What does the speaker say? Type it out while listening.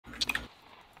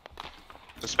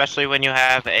Especially when you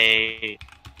have a...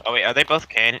 Oh wait, are they both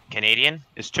Canadian?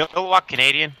 Is Chilliwack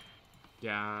Canadian?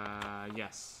 Yeah,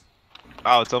 yes.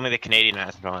 Oh, it's only the Canadian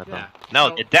national anthem. Yeah. No,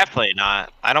 So, they're definitely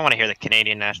not. I don't want to hear the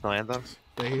Canadian national anthem.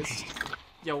 based.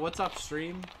 Yo, what's up,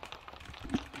 stream?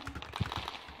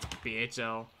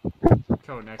 BHL.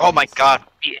 Oh my god,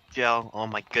 BHL. Oh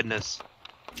my goodness.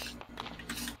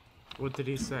 What did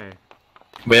he say?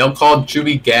 Whale called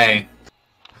Youppi gay.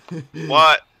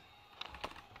 What?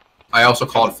 I also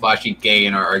called Flashee gay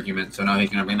in our argument, so now he's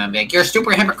gonna bring them back. You're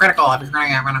super hypocritical if you're going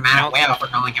to run a mad at Whale for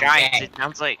calling him Guys, gay.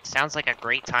 it sounds like a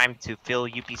great time to fill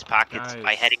Youppi's pockets Guys.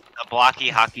 by heading to the Blockey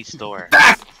Hockey store.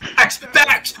 Back!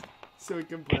 So we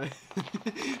can play.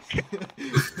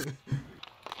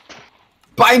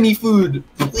 Buy me food,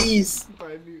 please.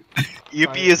 Buy me.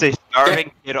 Youppi is a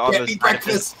starving kid on Get the me side of the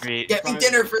breakfast. street. Get me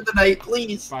dinner for the night,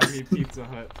 please. Buy me Pizza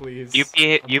Hut, please.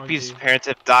 Youppi's parents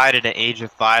have died at the age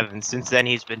of 5, and since then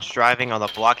he's been striving on the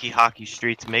Blockey Hockey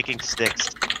streets making sticks.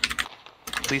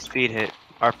 Please feed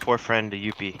our poor friend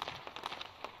Youppi.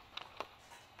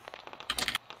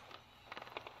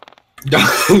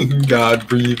 God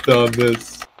breathe on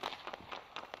this.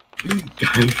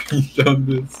 God breathe on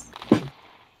this.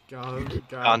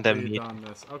 God, breathe on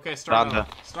this. Okay, start.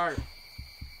 Start.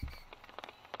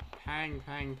 Pang,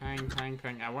 pang, pang, pang,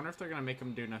 pang. I wonder if they're gonna make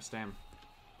him do no stam.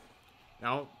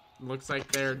 Nope. Looks like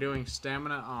they're doing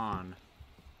stamina on.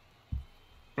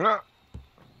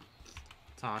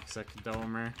 Toxic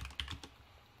Domer.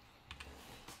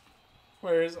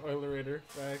 Where's Oilerator?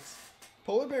 Facts.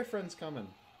 Polar Bear Friend's coming.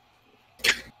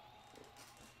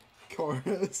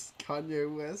 Chorus.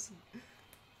 Kanye West.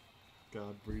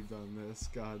 God breathed on this.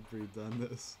 God breathed on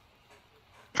this.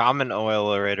 Common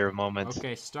Oilerator moment.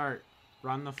 Okay, start.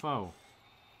 Run the foe.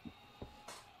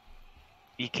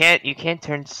 You can't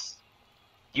turn.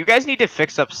 You guys need to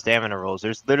fix up stamina rolls.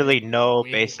 There's literally no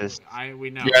basis. We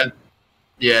know.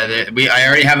 Yeah. I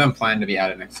already have them planned to be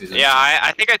added next season. Yeah,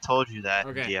 I think I told you that.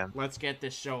 Okay, DM. let's get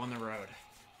this show on the road.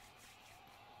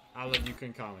 You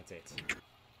can commentate.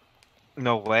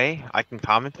 No way. I can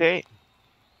commentate.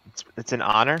 It's an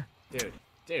honor. Dude,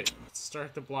 let's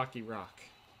start the Blockey Rock.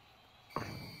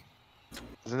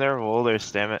 Isn't there a rule? There's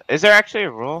stamina. Is there actually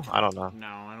a rule? I don't know. No,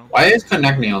 I don't. Why is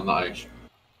Connect Me on the ice?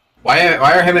 Why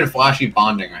are him and Flashee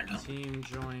bonding right now? Team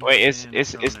join. Wait, is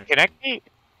Connecty?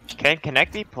 Can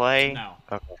Connecty play? No.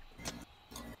 Okay.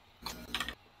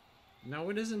 No,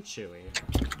 it isn't Chewy.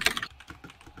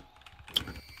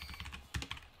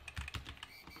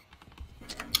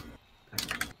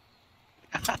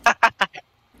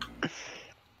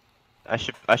 I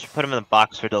should put him in the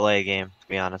box for delay game, to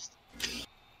be honest.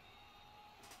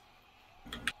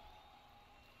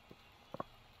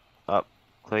 Oh,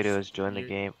 Clado has joined the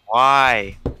game.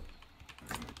 Why?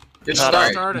 Just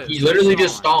start. He's literally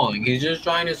just stalling. He's just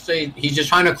trying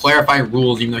to clarify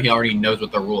rules, even though he already knows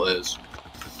what the rule is.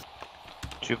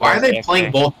 Why are they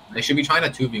playing both? They should be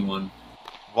trying to 2v1.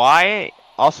 Why?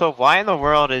 Also, why in the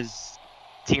world is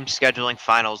team scheduling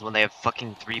finals when they have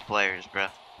fucking 3 players, bro?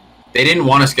 They didn't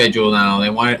want to schedule now. They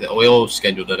wanted Oil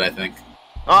scheduled it, I think.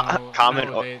 Oh, No,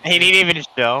 comment. no, He didn't even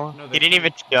show. No, he didn't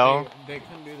even show. They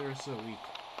couldn't do the rest of the week.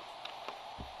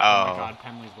 Oh. Oh my god,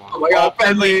 Penley's blocked. Oh my god,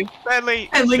 Penley!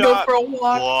 Penley, go for a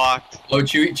walk! Blocked. Oh,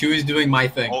 Chewy's doing my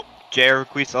thing. Oh, J.R.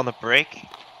 Request on the break.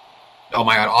 Oh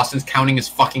my god, Austin's counting his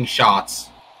fucking shots.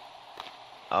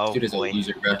 Oh, dude is boy. a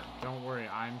loser, bro. Don't worry,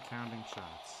 I'm counting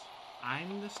shots.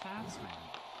 I'm the stats man.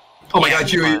 Oh my god,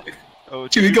 Chewy! Oh,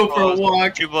 Chewy, go for a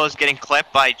walk! Chubo's getting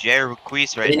clapped by J.R.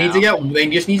 Request right now. They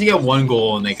just need to get 1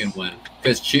 goal and they can win.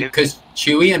 Because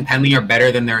Chewy and Penley are better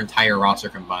than their entire roster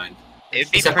combined.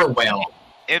 Except for Whale.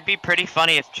 It would be pretty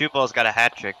funny if Chubo's got a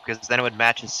hat trick, because then it would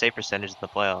match his save percentage in the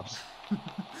playoffs.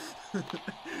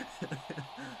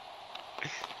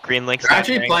 Green Link's They're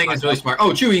actually playing is really smart.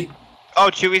 Oh, Chewy! Oh,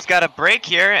 Chewy's got a break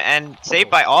here, and saved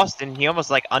by Austin. He almost,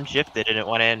 like, unshifted and it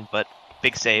went in, but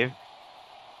big save.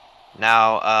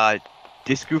 Now,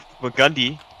 Discoof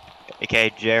Magundi, aka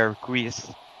J.R.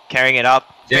 Request, carrying it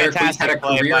up. J.R. Request had a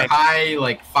career high,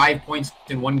 like, 5 points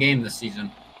in 1 game this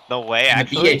season. No way, in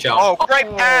actually. The BHL. Oh, great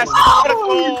pass! Oh, what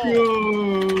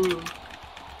a goal!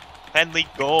 Penley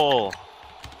goal.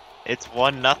 It's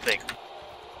 1-0.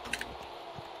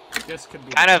 This could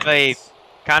be kind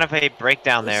of a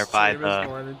breakdown there by the. It's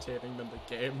more entertaining than the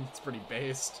game. It's pretty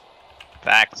based.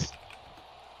 Facts.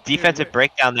 Defensive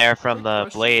breakdown there from the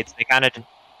Blades. They kind of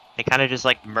just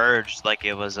like merged, like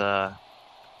it was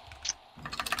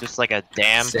just like a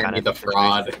dam. Sammy kind of the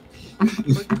fraud.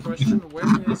 Quick question: where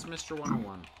is Mr.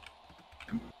 101?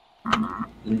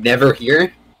 Never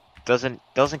here. Doesn't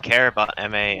care about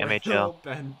MHL.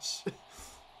 Bench.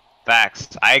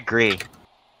 Facts. I agree.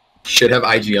 Should have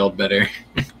IGL'd better.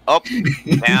 Oh,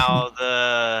 now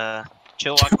the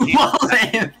Chilliwack team.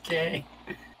 AFK.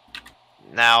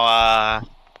 Now,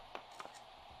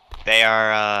 they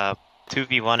are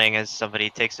 2v1ing as somebody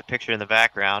takes a picture in the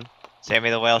background.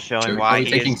 Sammy the Whale showing why he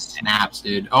taking is snaps,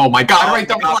 dude. Oh my god, right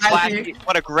there, Flashee.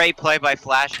 What a great play by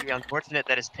Flashee. Unfortunate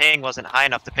that his ping wasn't high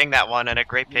enough to ping that one, and a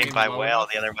great ping by Whale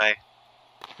the other way.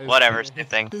 Whatever, same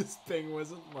thing. His ping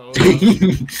wasn't low.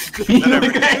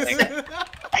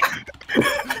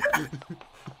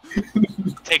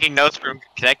 Taking notes from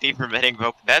connecting from hitting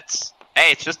both nets.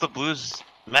 Hey, it's just the Blues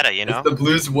meta, you know? It's the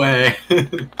Blues way.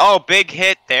 Oh, big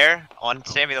hit there on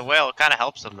Sammy the Whale. It kind of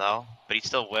helps him, though. But he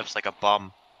still whips like a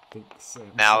bum.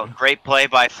 Now, great play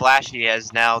by Flashee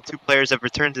as now 2 players have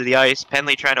returned to the ice.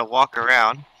 Penley trying to walk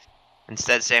around.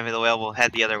 Instead, Sammy the Whale will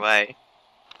head the other way.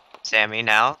 Sammy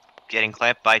now getting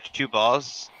clamped by 2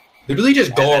 balls. Literally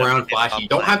just go around Flashee. You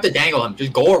don't have to dangle him.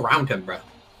 Just go around him, bro.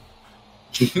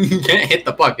 You can't hit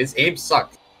the puck. His aim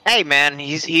sucks. Hey, man,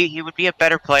 he would be a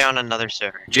better play on anher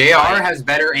server. JR has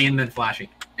better aim than Flashee.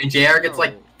 And JR gets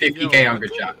like 50k on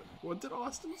good shot. What did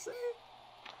Austin say?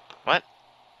 What?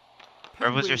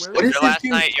 Where was your slander last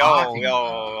night?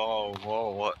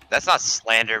 Whoa. That's not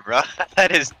slander, bro.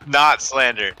 That is not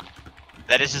slander.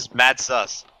 That is just mad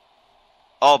sus.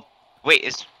 Oh, wait,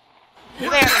 is...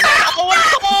 Oh, what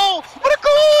a goal! What a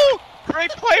goal!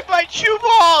 Great play by Chew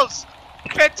Balls!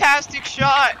 Fantastic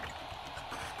shot!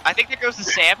 I think that goes to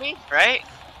Sammy, right?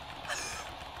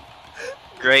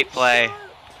 Great play. No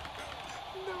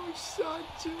shot,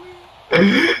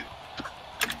 Chewy.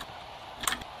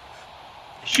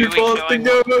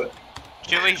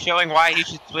 Chewy showing why he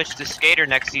should switch to skater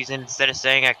next season instead of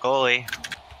staying at goalie.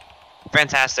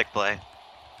 Fantastic play.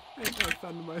 I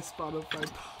found my Spotify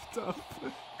popped up.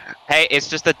 Hey, it's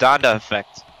just the Donda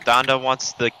effect. Donda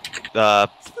wants the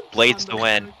Blades to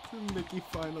win. Mickey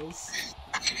Finals.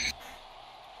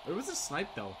 It was a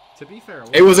snipe though. To be fair,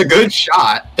 it was a good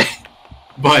shot,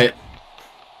 but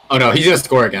oh no, he's gonna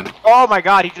score again. Oh my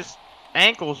god, he just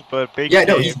ankles, but big. Yeah,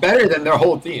 no, he's better than their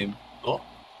whole team. Oh.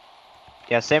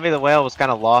 Yeah, Sammy the Whale was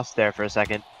kind of lost there for a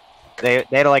second. They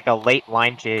had like a late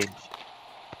line change.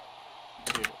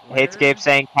 Hatescape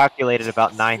saying calculated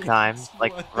about 9 times,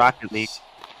 like Rocket League.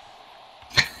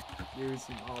 Here's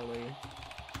an ollie.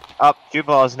 Up,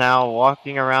 Jubal is now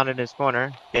walking around in his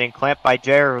corner, getting clamped by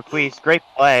Jared Requise. Great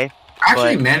play.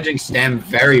 Actually managing Stem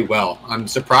very well. I'm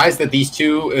surprised that these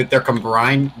two, their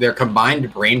combined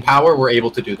brain power, were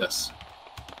able to do this.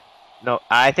 No,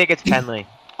 I think it's Penley.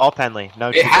 All Penley. No,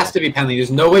 it has to be Penley. There's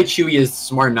no way Chewy is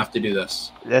smart enough to do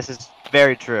this. This is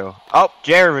very true. Oh,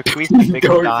 Jared Requise. Going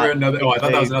for another. Oh, I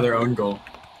thought that was another own goal.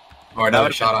 Or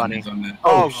another shot on his own net.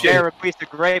 Oh, Jared Requise, a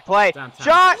great play.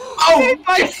 Shot! Oh!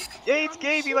 It's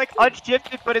game. He like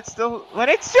unshifted, but it's still. When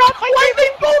it's shot, why they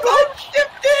both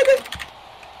unshifted?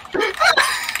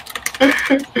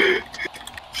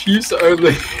 Chiefs are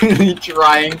literally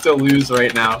trying to lose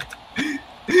right now.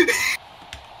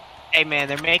 Hey man,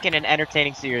 they're making an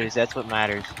entertaining series. That's what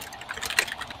matters.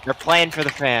 They're playing for the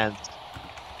fans.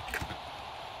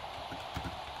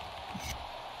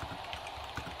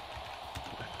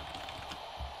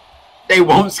 They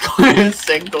won't score a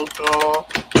single goal.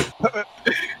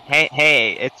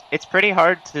 Hey, it's pretty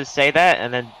hard to say that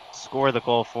and then score the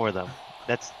goal for them.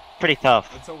 That's pretty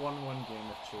tough. It's a 1-1 game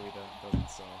if Chewy doesn't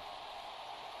sell.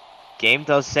 Game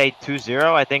does say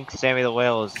 2-0. I think Sammy the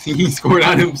Whale is... He scored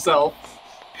on himself.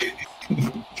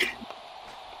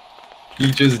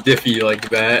 He just diffy like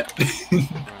that. Chewy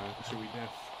diff.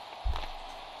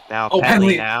 Now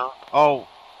Penley now. Oh.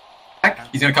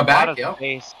 He's gonna come back, yep.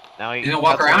 Now he's gonna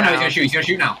walk around, now he's gonna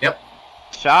shoot now, yep.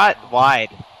 Shot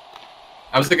wide.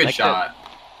 That was a good shot.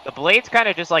 The Blades kind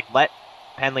of just like let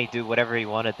Penley do whatever he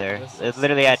wanted there. It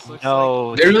literally had no...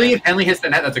 Literally, if Penley hits the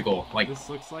net, that's a goal. Like this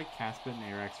looks like Casper and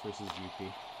Arax versus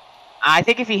Youppi. I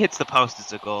think if he hits the post,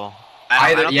 it's a goal.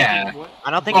 I don't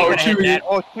think he's gonna hit that.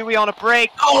 Oh, Chewy on a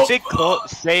break. Oh, big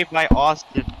save by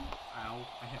Austin. Ow,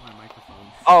 I hit my microphone.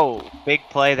 Oh, big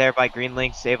play there by Green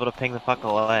Links, able to ping the puck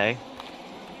away.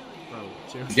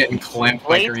 Getting clamped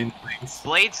by Green Links.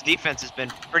 Blades' defense has been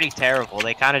pretty terrible.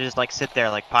 They kind of just like sit there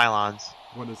like pylons.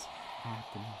 What is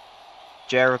happening?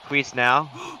 Jared Requise now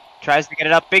tries to get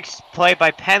it up. Big play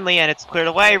by Penley, and it's cleared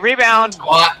away. Rebound.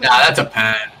 What? Nah, that's a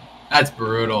pen. That's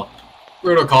brutal.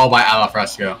 Brutal call by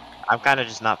Alafresco. I'm kind of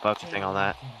just not focusing on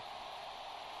that.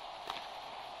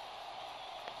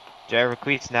 Jared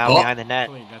Requise now behind the net.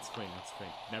 That's clean.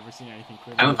 Never seen anything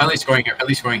clear. Penley scoring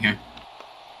here.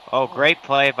 Oh, great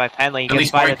play by Penley. He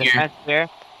gets by the defense there.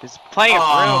 He's playing through.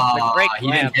 A great he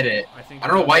didn't hit it. I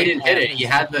don't know why he didn't hit it. He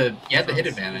had the hit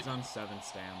advantage. He's on 7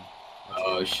 Stam.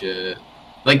 Oh shit.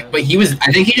 Like, but he was.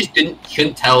 I think he just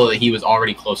couldn't tell that he was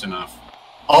already close enough.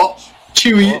 Oh,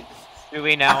 Chewy. Oh,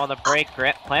 Chewy now on the break,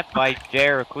 clamped by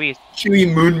J.R. Request. Chewy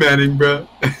moonmanning, bro.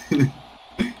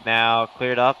 Now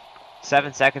cleared up.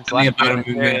 7 seconds left. About a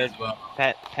moonman as well.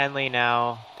 Penley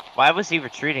now. Why was he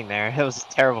retreating there? It was a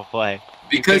terrible play.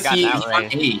 Because he's on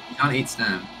 8. He's on 8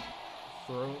 stem.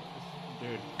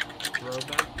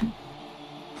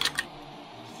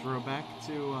 Throwback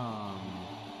to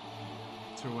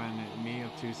when me,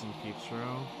 Obtuse, and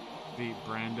Peepsrow beat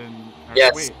Brandon.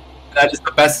 Yes, wait. That is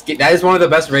the best. That is one of the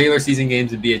best regular season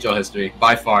games in BHL history,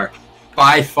 by far.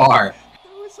 By far.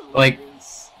 Like,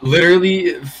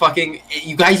 literally, fucking.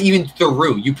 You guys even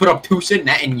threw. You put up 2 in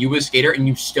net and you was skater and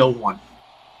you still won.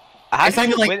 How did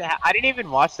you win? I didn't even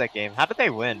watch that game. How did they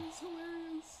win?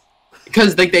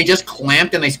 Because like they just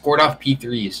clamped and they scored off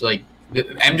P3s. Like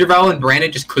Emderval and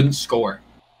Brandon just couldn't score.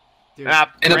 Dude,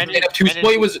 and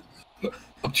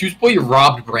Obtuse Boy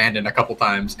robbed Brandon a couple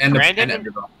times. And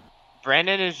Emderval.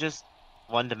 Brandon is just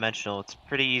one-dimensional. It's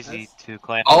pretty easy to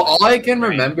clamp. All I can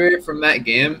remember from that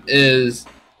game is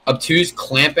Obtuse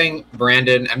clamping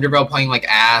Brandon, Emderval playing like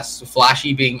ass,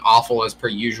 Flashee being awful as per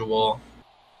usual.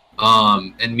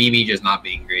 And Mimi just not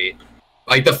being great.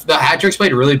 Like, the hat-tricks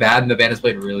played really bad, and the Bandits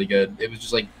played really good. It was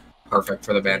just, like, perfect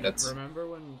for the Bandits. Remember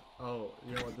when... Oh,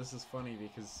 you know what, this is funny,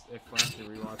 because if Flashee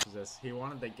rewatches this, he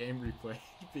wanted the game replay,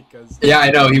 because... Yeah,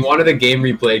 I know, he wanted the game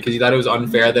replay, because he thought it was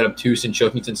unfair that Obtuse and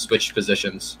Chokington switched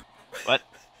positions. What?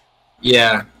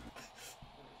 Yeah.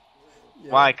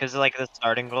 Why? Because of, like, the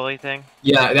starting goalie thing?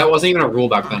 Yeah, that wasn't even a rule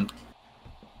back then.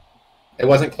 It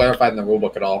wasn't clarified in the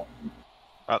rulebook at all.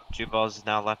 Oh, Juballs has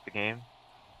now left the game.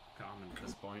 Common at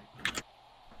this point.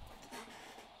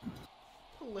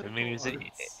 I mean, is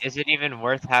it even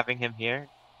worth having him here?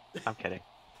 I'm kidding.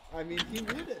 I mean, he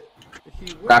would it.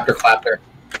 He would. Raptor clapper.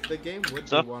 The game would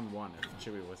be 1-1 if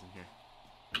Chewy wasn't here.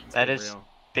 That is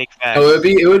big fact. Oh,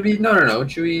 it would be no.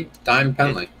 Chewy dimed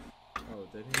Penley. Oh,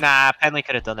 did he? Nah, Penley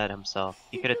could have done that himself.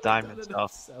 He could have dimed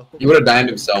himself. He would have dimed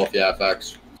himself, yeah,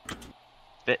 facts.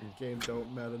 Bitten. Game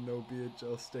don't matter, no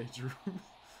BHL stage room.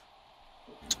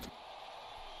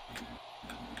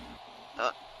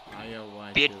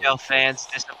 BHL fans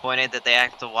disappointed that they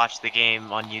have to watch the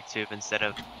game on YouTube instead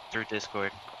of through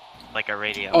Discord, like a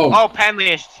radio. Oh, Penley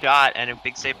is shot and a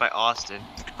big save by Austin.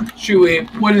 Chewy,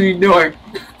 what are you doing?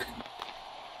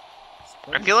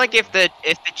 I feel like if the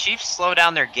Chiefs slow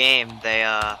down their game, they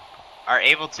are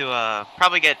able to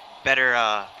probably get better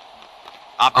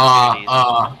opportunities.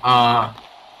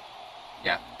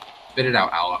 Yeah, spit it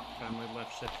out, Ala. Penley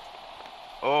left shift.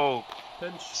 Oh.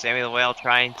 Sammy the Whale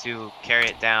trying to carry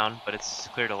it down, but it's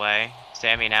cleared away.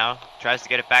 Sammy now tries to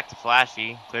get it back to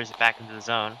Flashee, clears it back into the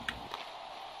zone.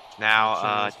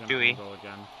 Now, Chewy.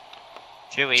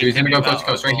 Chewy's gonna go coast to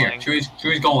coast right here. Chewy's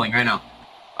goaling right now.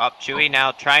 Up, Chewy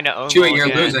now trying to own. Chewy, you're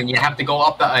losing. You have to go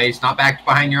up the ice, not back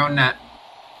behind your own net.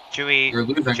 Chewy, you're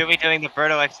losing. Chewy doing the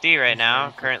Birdo XD right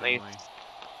now. Currently.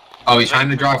 Oh, he's trying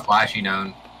to draw Flashee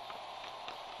down.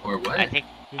 Or what? I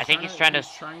think he's trying to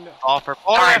fall for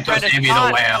Sammy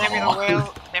the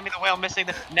Whale. Sammy the Whale missing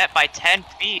the net by 10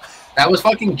 feet. That was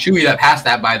fucking Chewy that passed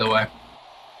that, by the way.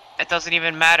 It doesn't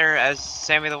even matter as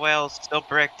Sammy the Whale still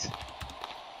bricked.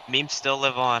 Memes still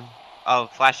live on. Oh,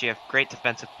 Flashee, a great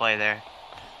defensive play there.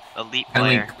 Elite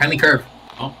player. Penley curve.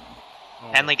 Oh.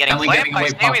 Penley getting played by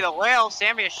Sammy the Whale.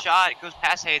 Sammy a shot. It goes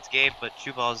past Hayes Gabe, but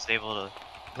Chubal is able to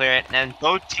clear it. And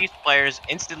both Chiefs players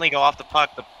instantly go off the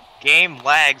puck. The game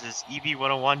lags as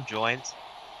EV101 joins.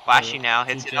 Flashee now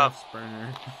hits it up.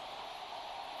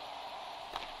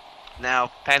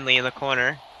 Now Penley in the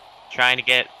corner, trying to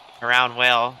get around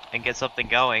Whale and get something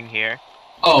going here.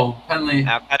 Oh, Penley.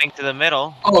 Now cutting to the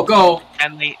middle. Oh, go.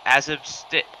 Penley has a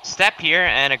step here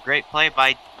and a great play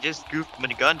by just Goof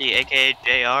Magundy, aka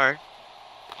JR.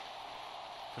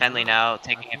 Penley now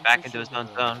taking it back into his own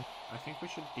zone. I think we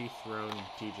should dethrone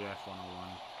TJF 101.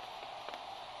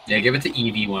 Yeah, give it to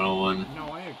EV101.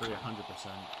 No, I agree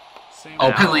 100%.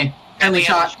 Oh, Penley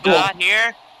shot.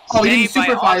 Here. Oh, he didn't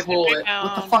super 5-hole it.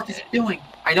 What the fuck is he doing?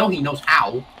 I know he knows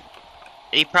how.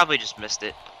 He probably just missed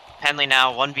it. Penley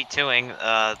now 1v2ing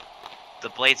the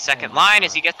Blade's second line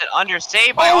as he gets it under,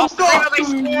 saved by Austin. They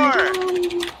score!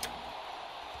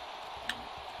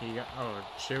 He got,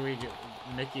 Chewy,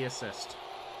 Mickey assist.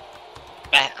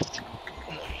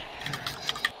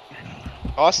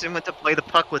 Austin went to play the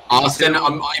puck with Austin.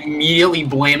 I'm immediately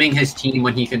blaming his team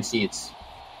when he concedes.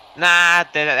 Nah,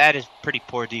 that is pretty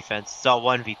poor defense. It's all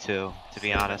 1v2, to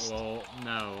be honest. Well,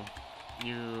 no.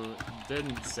 You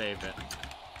didn't save it.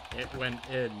 It went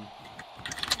in.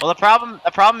 Well, the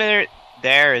problem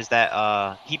there is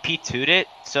that he P2'd it,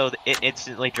 so it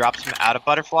instantly drops him out of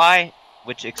Butterfly,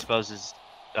 which exposes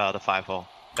the 5-hole.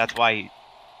 That's why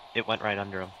it went right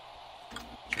under him.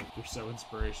 You're so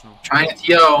inspirational. Trying to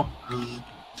TO.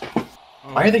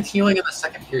 Why are they TOing in the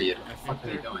second period? What the fuck are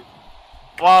they doing?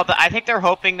 Well, I think they're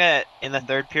hoping that in the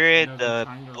third period the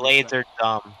blades are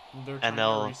dumb. They're trying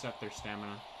to reset their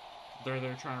stamina.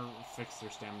 They're trying to fix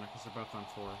their stamina because they're both on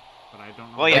 4. But I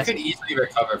don't know. Well, yeah, they could easily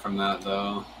recover from that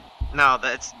though. No,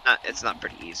 that's not. It's not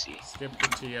pretty easy. Skip the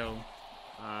TO,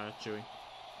 Chewy.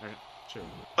 Chewy.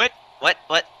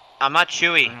 What? I'm not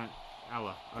Chewy.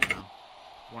 Ella. I don't know.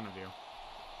 One of you.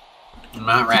 I'm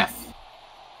not ref.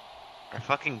 Our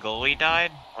fucking goalie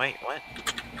died? Wait, what?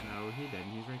 No, he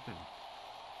didn't. He's right there.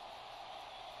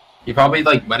 He probably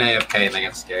like went AFK and they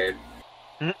got scared.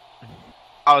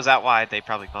 Oh, is that why they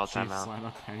probably called timeout? Slide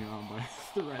up hanging on by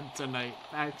thread tonight.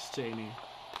 Max Cheney.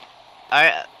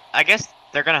 I guess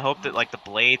they're gonna hope that like the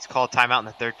blades call timeout in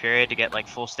the third period to get like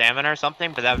full stamina or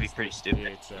something, but that would be pretty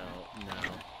stupid.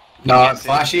 No,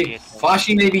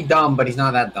 Flashee may be dumb, but he's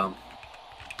not that dumb.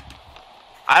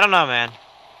 I don't know, man.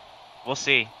 We'll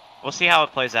see. We'll see how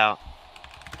it plays out.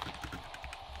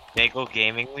 Bagel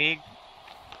Gaming League.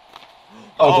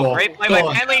 Oh, great play by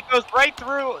Henley. It goes right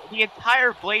through the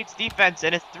entire Blades defense,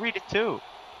 and it's 3-2.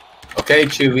 Okay,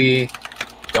 Chewy.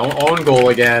 Don't own goal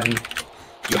again.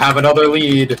 You have another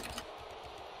lead.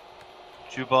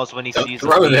 True balls when he Don't sees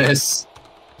throw the lead. this.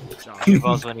 True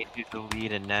balls when he sees the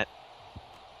lead in net.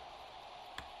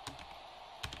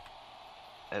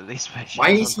 At least my Why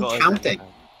is he counting?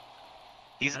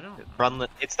 He's Brunlin.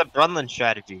 It's the Brunlin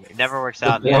strategy. It never works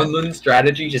out. The Brunlin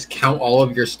strategy, just count all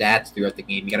of your stats throughout the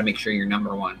game. You gotta make sure you're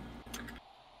number 1.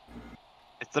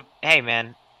 It's the hey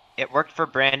man, it worked for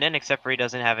Brandon except for he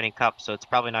doesn't have any cups, so it's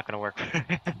probably not gonna work for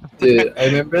him. Dude, I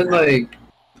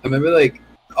remember like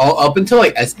all up until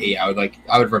like S8,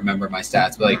 I would remember my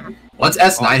stats, but like once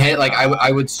S9 hit, like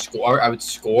I would score,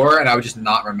 and I would just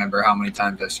not remember how many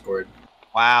times I scored.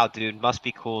 Wow, dude, must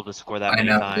be cool to score that many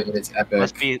times. Dude, it's epic.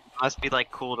 Must be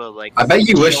like cool to like. I bet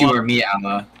you wish you were me,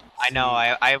 Emma. I know.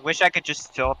 I wish I could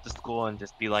just show up to school and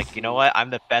just be like, you know what? I'm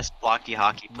the best blocky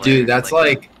hockey player. Dude, that's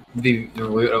like the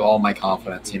root of all my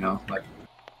confidence. You know, like,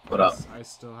 what up? I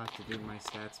still have to do my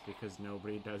stats because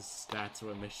nobody does stats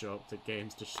when they show up to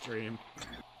games to stream.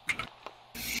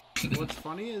 What's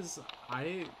funny is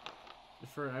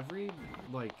for every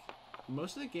like.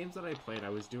 Most of the games that I played, I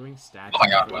was doing stats. Oh my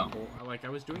god, wow. Like, I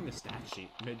was doing the stat sheet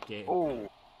mid-game. Oh.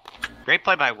 Great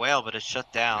play by Whale, but it's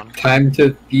shut down. Time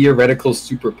to theoretical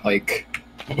super pike.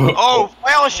 Oh,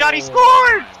 Whale, a shot, he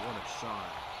scored! What a shot.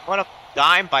 What a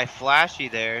dime by Flashee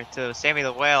there to Sammy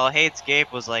the Whale. Hey, it's Gabe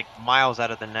was like miles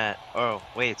out of the net. Oh,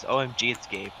 wait, it's OMG, it's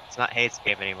Gabe. It's not Hey, it's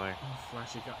Gabe anymore. Oh,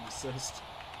 Flashee got an assist.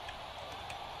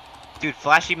 Dude,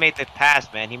 Flashee made the pass,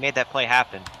 man. He made that play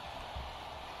happen.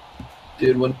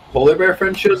 Dude, when Polar Bear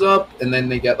Friend shows up and then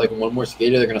they get like one more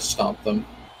skater, they're gonna stomp them.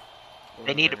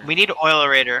 We need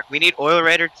Oilerator. We need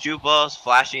Oilerator, Juballs,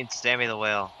 Flashee, and Sammy the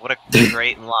Whale. What a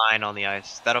great line on the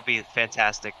ice. That'll be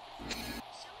fantastic.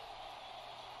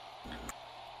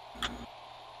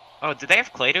 Oh, did they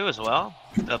have Clay-Do as well?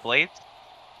 The Blades?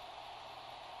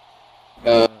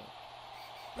 I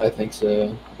think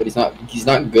so. But he's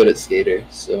not good at skater,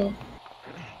 so.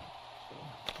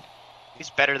 He's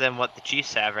better than what the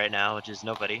Chiefs have right now, which is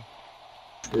nobody.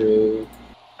 True.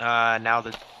 Now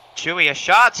the Chewy, a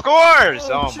shot, scores!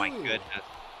 Oh my goodness.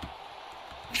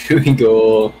 Chewy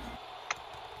goal.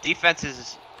 Defense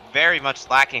is very much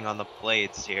lacking on the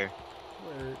Blades here.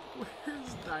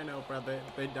 Where's Dino, bro?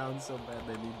 They down so bad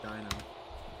they need Dino.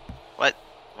 What?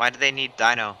 Why do they need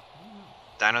Dino?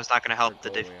 Dino's not gonna help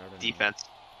the defense.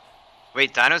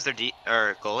 Wait, Dino's their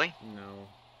goalie? No.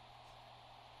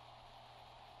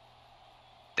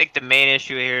 I think the main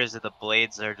issue here is that the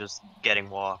Blades are just getting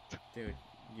walked. Dude,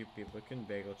 Youppi, look in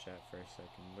Bagel chat for a second.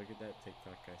 Look at that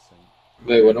TikTok I sent.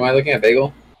 Wait, what am I looking at,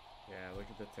 Bagel? Yeah, look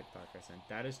at the TikTok I sent.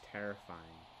 That is terrifying.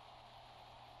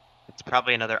 It's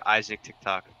probably another Isaac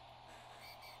TikTok.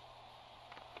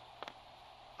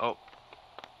 Oh.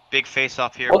 Big face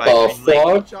off here what by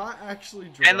the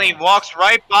fuck? Henley walks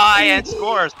right by and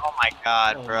scores. Oh my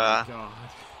god, bruh. My god.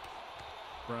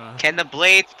 Bruh. Can the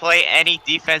Blades play any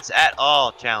defense at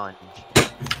all? Challenge.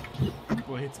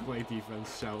 Blades play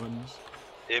defense challenge.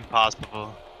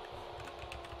 Impossible.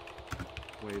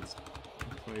 Blades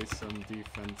play some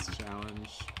defense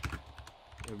challenge.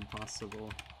 Impossible.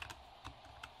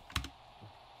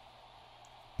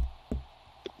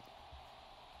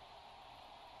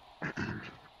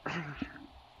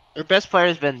 Their best player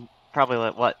has been probably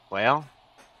like what? Whale?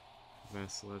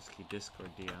 Vasilevsky Discord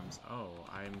DMs. Oh,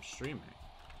 I'm streaming.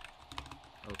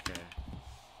 Okay.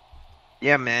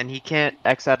 Yeah, man, he can't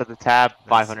X out of the tab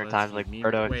 500 times like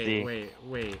Proto XD.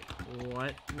 Wait.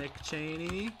 What,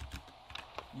 McChaney?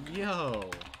 Yo,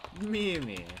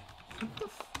 Mimi. What the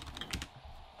f...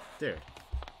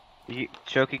 Dude.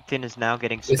 Chokington is now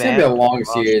getting spammed. It's gonna be a long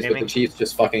series with the Chiefs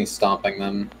just fucking stomping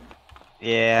them.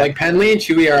 Yeah. Like, Penley and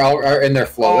Chewy are in their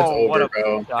flow. It's over,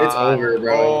 bro. God. It's over,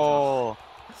 bro. Oh.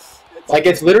 Like,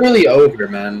 it's literally over,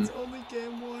 man. It's only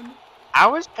game 1.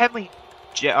 How is Penley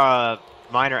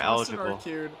minor eligible?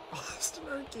 Austin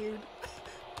Arcade.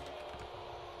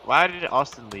 Why did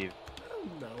Austin leave? I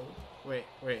don't know.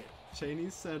 Wait. Cheney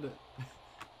said it.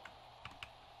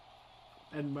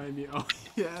 And Miami. Oh,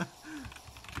 yeah.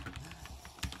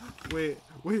 Wait,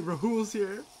 Rahul's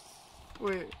here.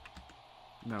 Wait.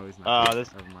 No, he's not.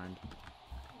 Never mind.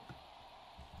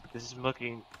 This is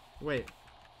looking. Wait.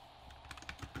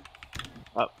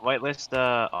 Whitelist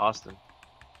Austin.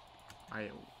 I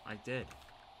did.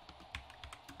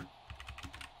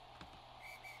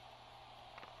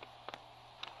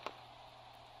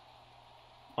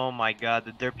 Oh my god,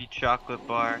 the Derpy Chocolate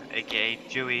Bar, aka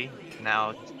Chewy,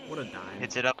 now what a dime.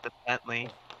 Hits it up to Bentley.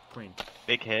 Queen.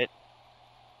 Big hit.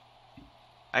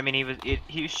 I mean,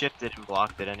 he shifted and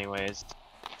blocked it anyways.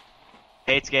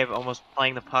 Hates gave almost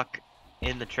playing the puck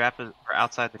in the trap or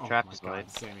outside the trap side.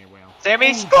 Sammy Whale.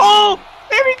 Sammy's goal!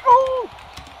 Sammy's goal!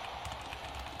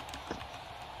 5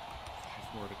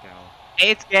 more to go.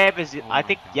 Hates Gabe is I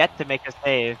think yet to make a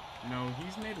save. No,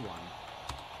 he's made 1.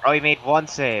 Oh, he made 1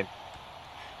 save.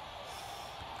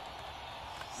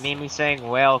 Me saying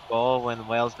Whale goal when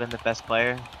Whale's been the best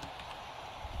player.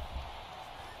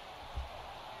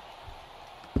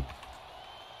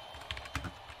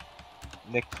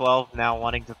 Nick 12 now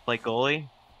wanting to play goalie.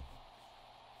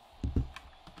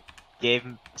 Gave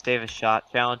him save a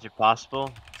shot challenge if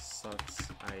possible. Sucks,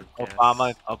 I guess.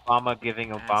 Obama giving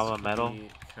Obama a medal.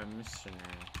 Commissioner.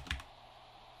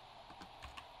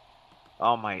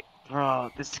 Oh my, bro,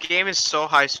 this game is so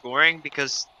high scoring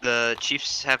because the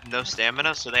Chiefs have no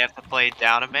stamina, so they have to play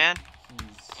down a man.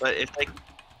 But if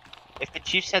the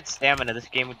Chiefs had stamina, this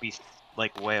game would be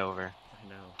like way over. I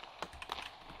know.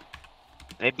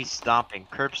 They'd be stomping,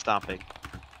 curb stomping.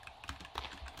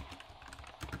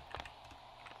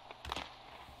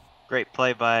 Great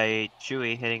play by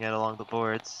Chewy, hitting it along the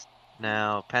boards.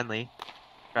 Now Penley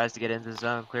tries to get into the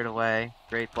zone, cleared away.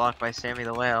 Great block by Sammy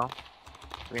the Whale.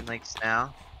 Green Lakes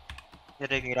now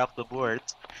hitting it off the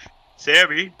boards.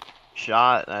 Sammy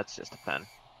shot. That's just a pen.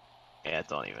 Yeah,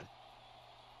 don't even.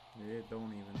 Yeah,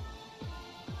 don't even.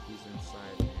 He's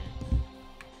inside. Man.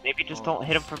 Maybe just don't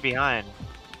hit him from behind.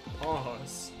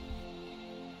 Pause.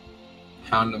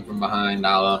 Pound him from behind,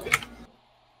 Nala.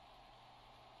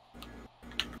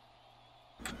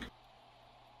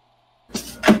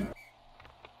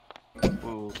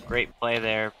 Ooh, great play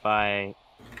there by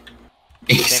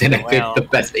Ace, I think the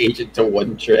best agent to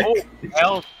 1 trick. Oh,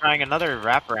 Whale's trying another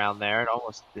wraparound there. It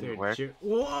almost didn't work.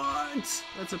 What?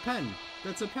 That's a pen.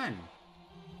 That's a pen.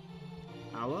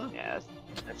 Ala? Yeah,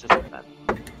 that's just a pen.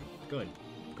 Good.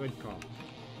 Good call.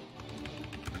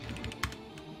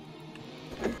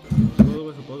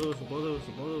 Blow the whistle, blow the whistle, blow the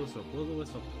whistle, blow the whistle, blow the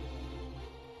whistle.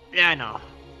 Yeah, I know.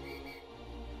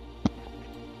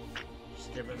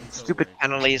 Just give it Stupid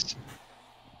penalties.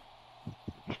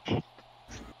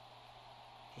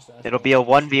 It'll be a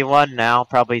 1v1 now,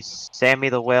 probably Sammy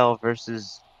the Whale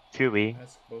versus Chewy.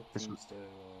 Ask both teams to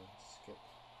skip,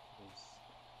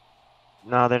 please.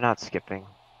 No, they're not skipping.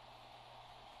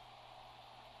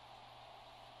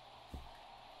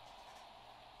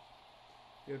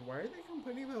 Dude, why are they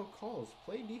complaining about calls?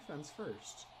 Play defense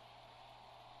first.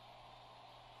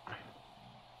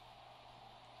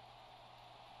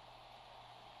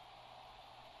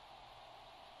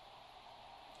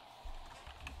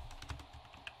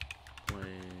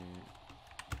 Play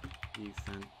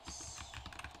defense.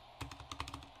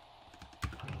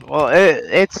 Well,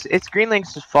 it's Green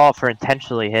Links' fault for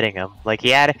intentionally hitting him. Like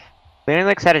Green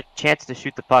Links had a chance to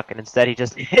shoot the puck, and instead he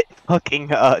just hit fucking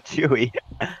Chewy.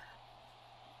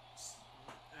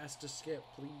 Ask to skip,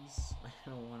 please. I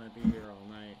don't want to be here all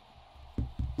night.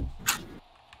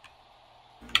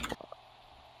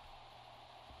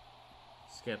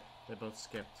 Skip. They both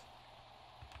skipped.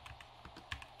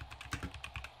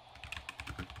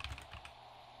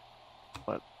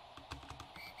 What?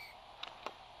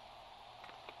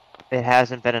 It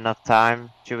hasn't been enough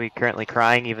time. Chewy currently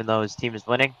crying even though his team is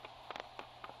winning.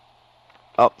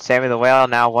 Oh, Sammy the Whale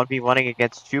now 1v1ing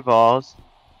against 2 balls.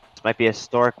 This might be a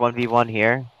historic 1v1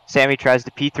 here. Sammy tries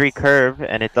the P3 curve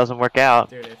and it doesn't work out.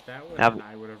 Dude, if that would have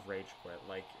I would have rage quit.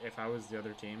 Like, if I was the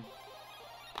other team.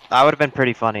 That would have been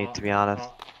pretty funny, to be honest.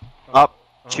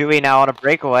 Chewy now on a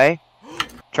breakaway.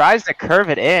 Tries to curve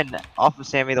it in off of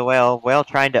Sammy the Whale. Whale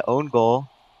trying to own goal.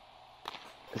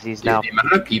 He's now. The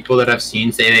amount of people that I've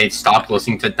seen say they stopped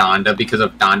listening to Donda because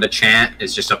of Donda Chant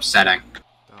is just upsetting.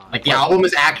 Like, the album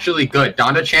is actually good.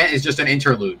 Donda Chant is just an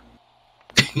interlude.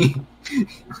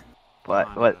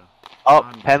 What?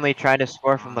 Oh, Penley trying to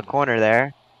score from the corner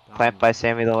there. Clamped by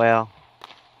Sammy the Whale.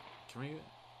 Can we...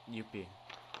 Youppi.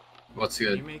 What's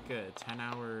good? Can you make a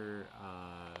 10-hour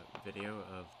video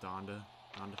of Donda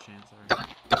Chant, sorry?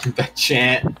 Donda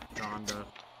Chant. Donda.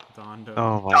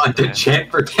 Oh my Donda God.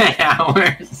 Chant for 10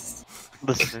 hours.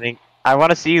 Listening. I want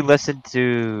to see you listen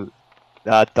to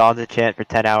Donda Chant for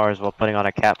 10 hours while putting on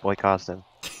a Catboy costume.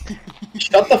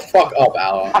 Shut the fuck up,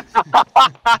 Alan.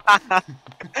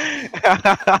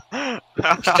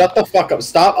 Shut the fuck up.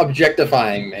 Stop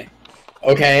objectifying me.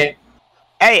 Okay?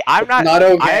 Hey, I'm not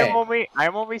okay.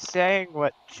 I'm only saying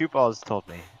what Shootballs told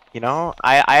me. You know?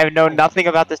 I have known nothing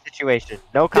about the situation.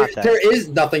 No context. There is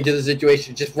nothing to the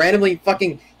situation. Just randomly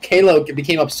fucking Kalo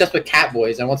became obsessed with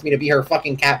Catboys and wants me to be her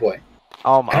fucking Catboy.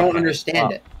 Oh my I don't God.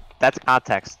 understand it. That's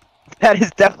context. That is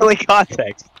definitely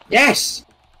context. Yes!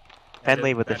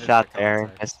 Penley with the shot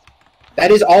there.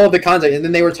 That is all of the context, and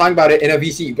then they were talking about it in a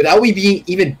VC without we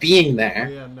even being there.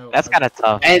 Yeah, no, That's kind of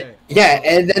tough. And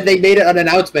and then they made an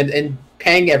announcement and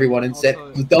panged everyone and said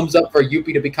thumbs up for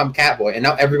Youppi to become Catboy, and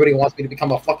now everybody wants me to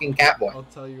become a fucking Catboy. I'll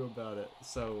tell you about it.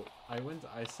 So I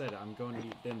said I'm going to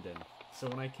eat Din Din. So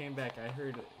when I came back, I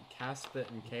heard Caspit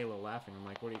and Kayla laughing. I'm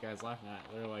like, what are you guys laughing at?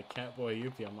 They're like, Catboy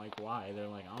Youppi. I'm like, why? They're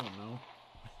like, I don't know.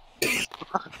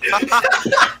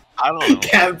 I don't know.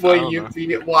 Catboy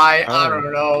Youppi, why? I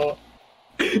don't know.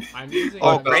 I'm using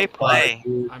great play.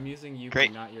 I'm using Youppi,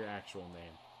 Great. not your actual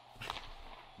name.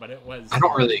 But it was. I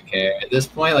don't really care. At this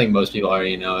point, like, most people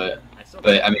already know it.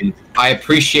 But, I mean, I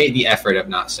appreciate the effort of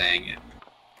not saying it.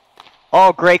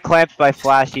 Oh, great clamps by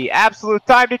Flashee. Absolute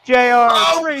time to JR.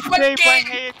 Oh, Great save by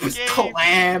Hayes Gabe.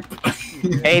 Clamp.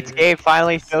 Hayes Gabe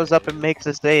finally shows up and makes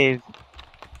a save.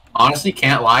 Honestly,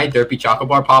 can't lie. Derpy Choco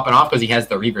Bar popping off because he has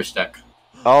the Reaver stick.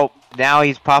 Oh, now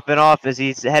he's popping off as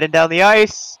he's heading down the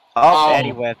ice. Oh, and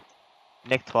he whipped.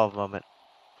 Nick 12 moment.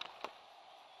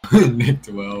 Nick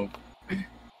 12.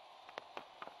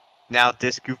 Now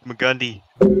Discoof McGundy.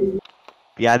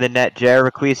 Behind the net, Jared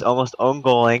Requise almost own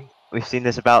goaling. We've seen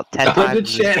this about 10 times in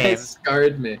this game. Has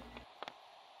scarred me.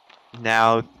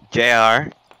 Now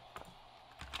JR.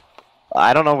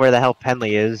 I don't know where the hell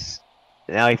Penley is.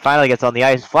 Now he finally gets on the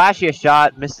ice. Flashee a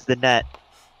shot, misses the net.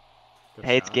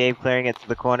 Hates Gabe clearing it to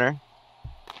the corner.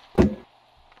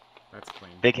 That's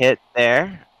clean. Big hit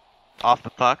there. Off the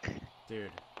puck.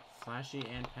 Dude, Flashee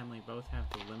and Penley both have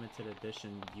the limited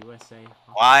edition USA.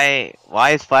 Why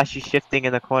is Flashee shifting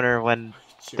in the corner when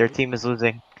their team is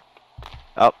losing?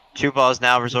 Oh, Chuball is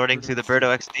now resorting to the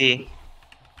Birdo XD.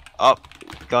 Oh,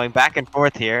 going back and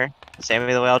forth here.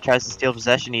 Sammy the Whale tries to steal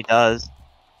possession. He does.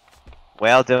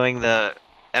 Whale doing the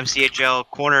MCHL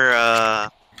corner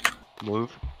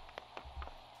move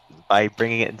by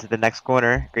bringing it into the next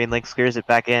corner. Green Lynx clears it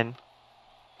back in.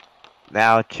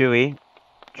 Now Chewy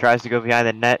tries to go behind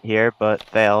the net here, but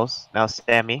fails. Now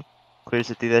Sammy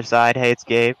clears it to the other side. Hey, it's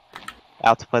Gabe.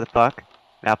 Out to play the puck.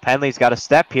 Now Penley's got a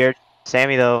step here.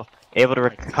 Sammy, though, able to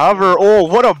recover. Oh,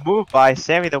 what a move by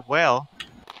Sammy the Whale.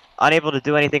 Unable to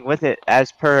do anything with it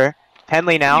as per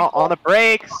Penley now on the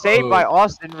break. Saved by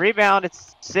Austin. Rebound.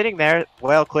 It's sitting there.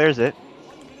 Whale clears it.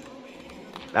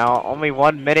 Now only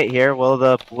 1 minute here. Will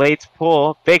the Blades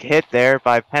pull? Big hit there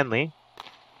by Penley.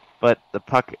 But the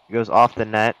puck goes off the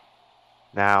net.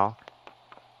 Now,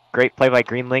 great play by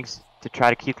Green Lynx to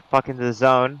try to keep the puck into the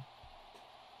zone.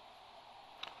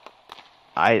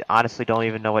 I honestly don't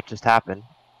even know what just happened.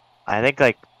 I think,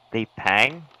 like, they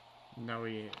pang? No,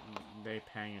 they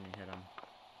pang and he hit him.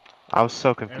 I was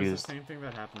so It was confused. the same thing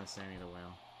that happened to Sammy the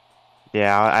Whale.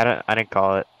 Yeah, I didn't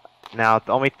call it. Now,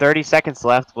 only 30 seconds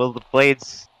left. Will the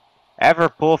Blades ever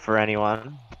pull for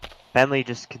anyone? Penley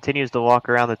just continues to walk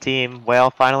around the team.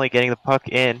 Whale finally getting the puck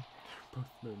in.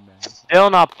 Still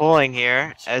not pulling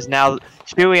here, as now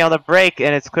Chewy on the break,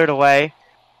 and it's cleared away.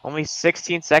 Only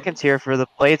 16 seconds here for the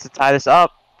Blades to tie this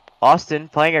up. Austin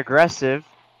playing aggressive.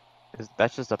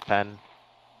 That's just a pen.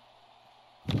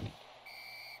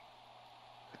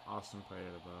 Austin played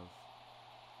it above.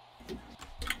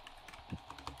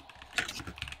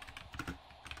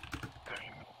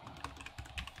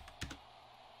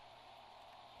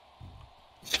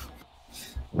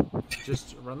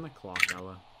 Just run the clock,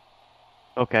 Ella.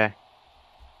 Okay.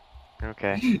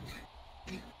 Okay.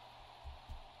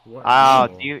 What Oh,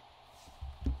 rule? do you?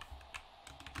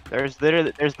 There's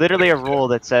literally a rule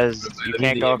that says you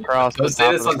can't go across the Don't say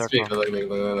top this of the on circle.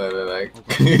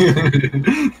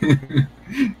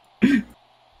 speaker.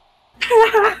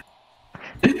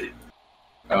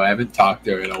 Oh, I haven't talked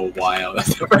to her in a while.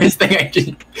 That's the first thing I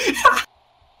did.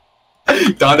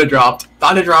 Donda dropped.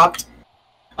 Donda dropped.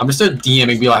 I'm just start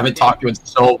DMing people I haven't talked to in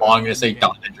so long. I'm gonna say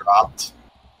Donda dropped.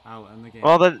 I'll end the game.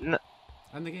 Well, end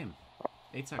the game.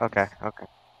 8 seconds. Okay. Okay.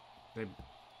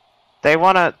 They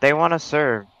wanna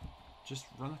serve. Just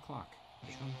run the clock.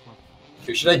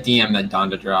 Who should I DM that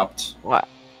Donda dropped? What?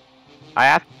 I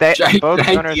have both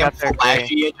runners have their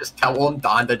Flashee and just tell him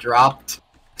Donda dropped.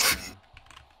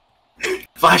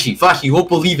 Flashee, you won't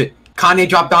believe it. Kanye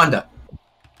dropped Donda.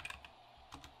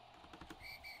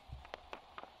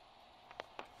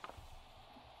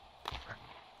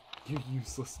 You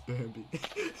useless Bambi.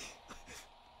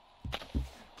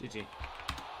 GG.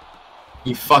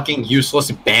 You fucking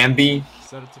useless Bambi.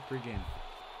 Set it to pregame.